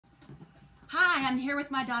Hi, I'm here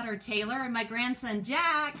with my daughter Taylor and my grandson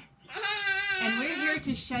Jack, and we're here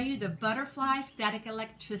to show you the butterfly static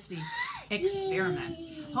electricity experiment.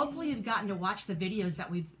 Hopefully you've gotten to watch the videos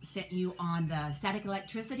that we've sent you on the static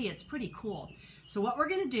electricity. It's pretty cool. So what we're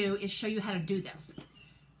going to do is show you how to do this.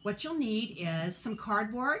 What you'll need is some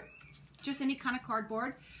cardboard, just any kind of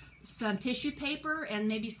cardboard, some tissue paper, and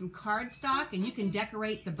maybe some cardstock, and you can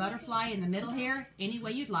decorate the butterfly in the middle here any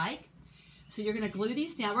way you'd like. So you're going to glue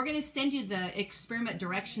these down. We're going to send you the experiment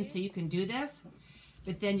directions so you can do this,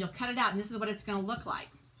 but then you'll cut it out, and this is what it's going to look like.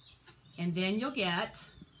 And then you'll get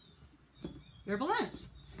your balloons.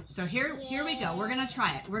 So here we go. We're going to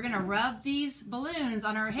try it. We're going to rub these balloons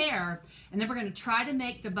on our hair, and then we're going to try to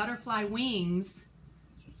make the butterfly wings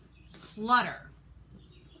flutter.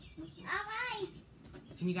 All right.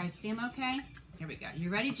 Can you guys see them okay? Here we go. You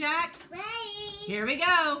ready, Jack? Ready. Here we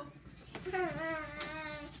go.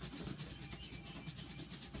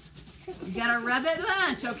 You gotta rub it a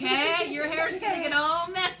bunch, okay? Your hair's gonna get all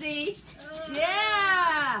messy.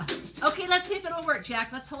 Yeah! Okay, let's see if it'll work,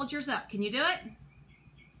 Jack. Let's hold yours up. Can you do it?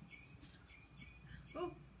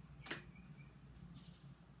 Oh. I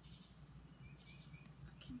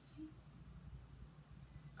can see.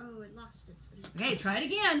 Oh, it lost its leaf. Okay, try it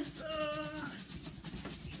again.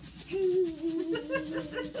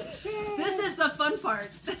 This is the fun part.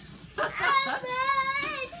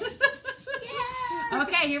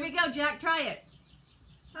 Okay, here we go, Jack. Try it.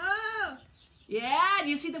 Oh, Yeah, do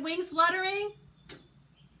you see the wings fluttering?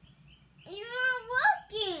 you're not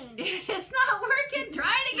working. It's not working.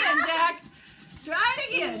 Try it again, Jack. Try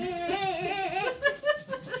it again.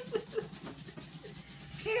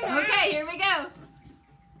 Okay, here we go.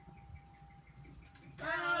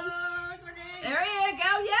 Oh, it's working. There you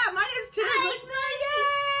go. Yeah, mine is too. I'm Look there.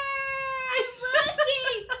 Yay! I'm working.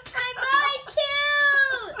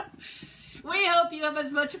 We hope you have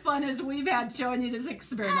as much fun as we've had showing you this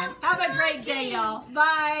experiment. Have a great day, y'all.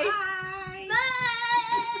 Bye. Bye.